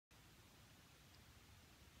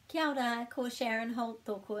Kia ora, ko Sharon Holt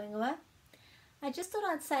tōku ingoa. I just thought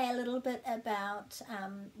I'd say a little bit about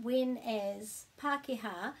when as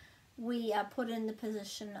Pākehā we are put in the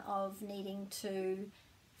position of needing to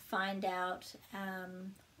find out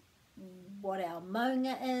what our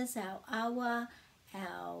maunga is, our awa,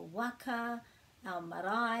 our waka, our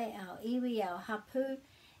marae, our iwi, our hapu,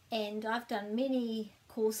 and I've done many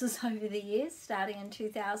courses over the years starting in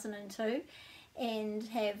 2002 and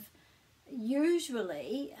have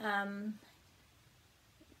usually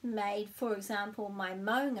made, for example, my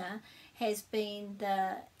maunga has been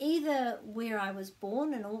either where I was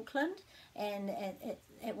born in Auckland, and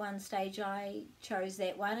at one stage I chose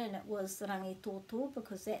that one, and it was the Rangitoto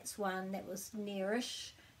because that's one that was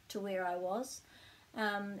nearish to where I was,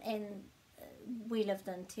 and we lived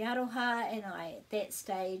in Te Aroha, and I at that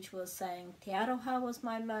stage was saying Te Aroha was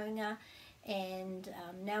my maunga, and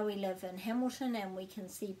now we live in Hamilton and we can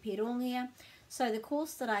see Pirongia. So the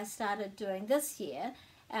course that I started doing this year,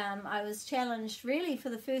 I was challenged really for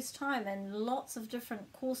the first time in lots of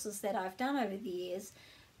different courses that I've done over the years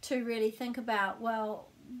to really think about, well,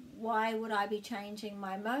 why would I be changing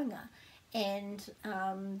my maunga? And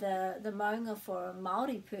the maunga for a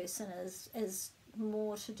Māori person is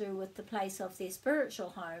more to do with the place of their spiritual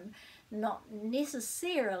home, not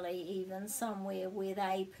necessarily even somewhere where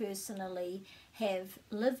they personally have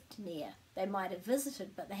lived near. They might have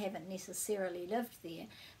visited, but they haven't necessarily lived there.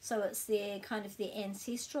 So it's their kind of their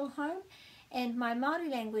ancestral home. And my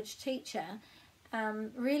Māori language teacher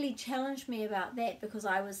really challenged me about that because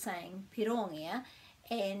I was saying Pirongia,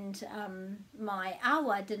 and my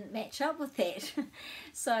awa didn't match up with that.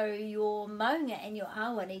 So your maunga and your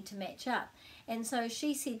awa need to match up. And so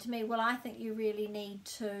she said to me, well, I think you really need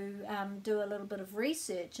to do a little bit of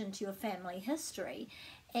research into your family history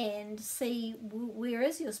and see where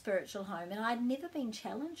is your spiritual home. And I'd never been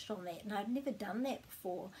challenged on that, and I'd never done that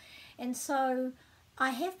before. And so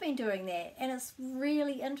I have been doing that, and it's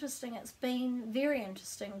really interesting. It's been very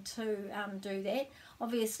interesting to do that.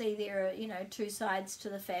 Obviously there are, you know, two sides to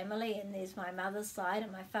the family, and there's my mother's side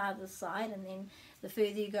and my father's side, and then the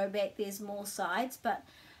further you go back there's more sides, but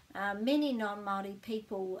many non-Māori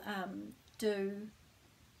people do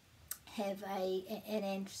have an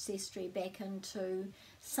ancestry back into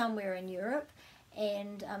somewhere in Europe,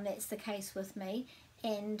 and that's the case with me.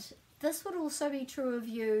 And this would also be true of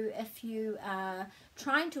you if you are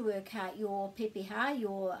trying to work out your pepeha,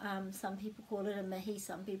 your some people call it a mihi,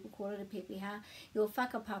 some people call it a pepeha, your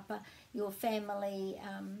whakapapa, your family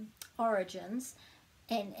origins,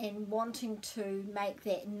 and wanting to make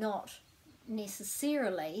that not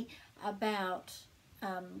necessarily about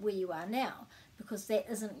where you are now, because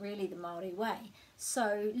that isn't really the Māori way.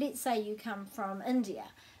 So let's say you come from India,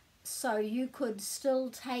 so you could still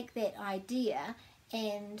take that idea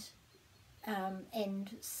and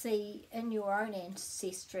see in your own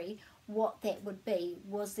ancestry what that would be.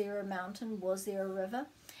 Was there a mountain? Was there a river?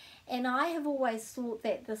 And I have always thought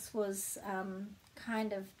that this was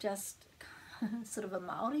kind of just sort of a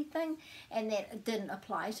Māori thing, and that it didn't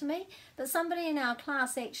apply to me. But somebody in our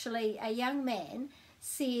class, actually a young man,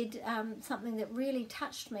 said something that really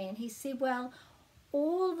touched me, and he said, well,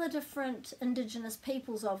 all the different indigenous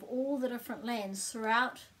peoples of all the different lands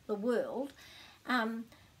throughout the world,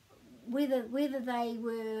 whether they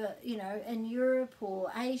were, you know, in Europe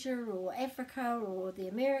or Asia or Africa or the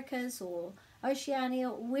Americas or Oceania,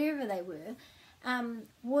 or wherever they were,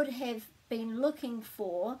 would have been looking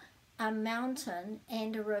for a mountain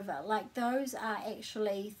and a river. Like, those are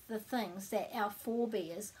actually the things that our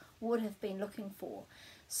forebears would have been looking for.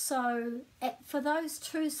 So for those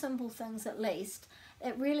two simple things at least,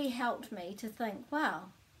 it really helped me to think, wow,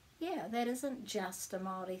 yeah, that isn't just a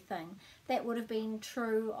Māori thing. That would have been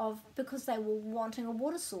true of, because they were wanting a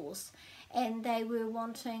water source, and they were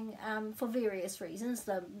wanting, for various reasons,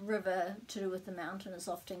 the river to do with the mountain is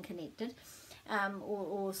often connected,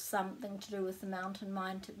 or something to do with the mountain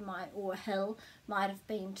or hill might have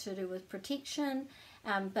been to do with protection,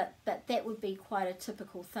 but that would be quite a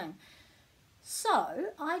typical thing.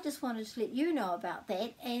 So I just wanted to let you know about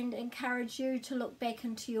that and encourage you to look back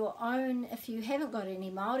into your own, if you haven't got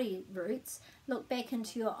any Māori roots, look back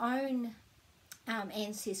into your own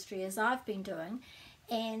ancestry, as I've been doing,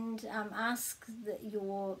 and ask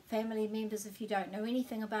your family members if you don't know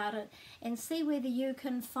anything about it, and see whether you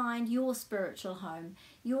can find your spiritual home,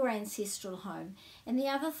 your ancestral home. And the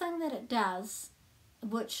other thing that it does,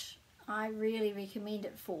 which I really recommend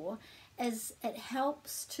it for, is it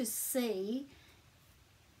helps to see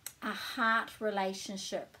a heart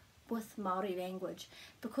relationship with Māori language,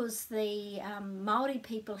 because the Māori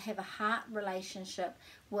people have a heart relationship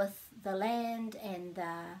with the land and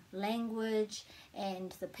the language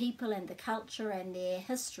and the people and the culture and their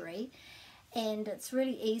history. And it's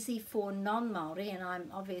really easy for non-Māori, and I'm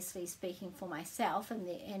obviously speaking for myself and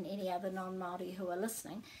any other non-Māori who are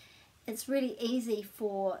listening, it's really easy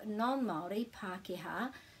for non-Māori,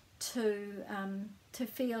 Pākehā, to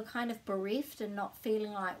feel kind of bereft and not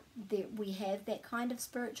feeling like that we have that kind of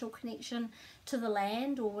spiritual connection to the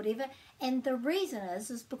land or whatever. And the reason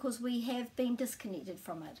is because we have been disconnected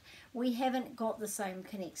from it. We haven't got the same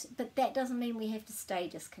connection, but that doesn't mean we have to stay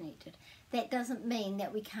disconnected. That doesn't mean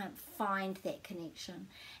that we can't find that connection.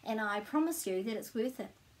 And I promise you that it's worth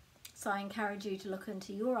it. So I encourage you to look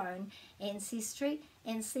into your own ancestry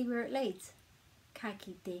and see where it leads. Ka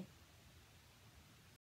kite.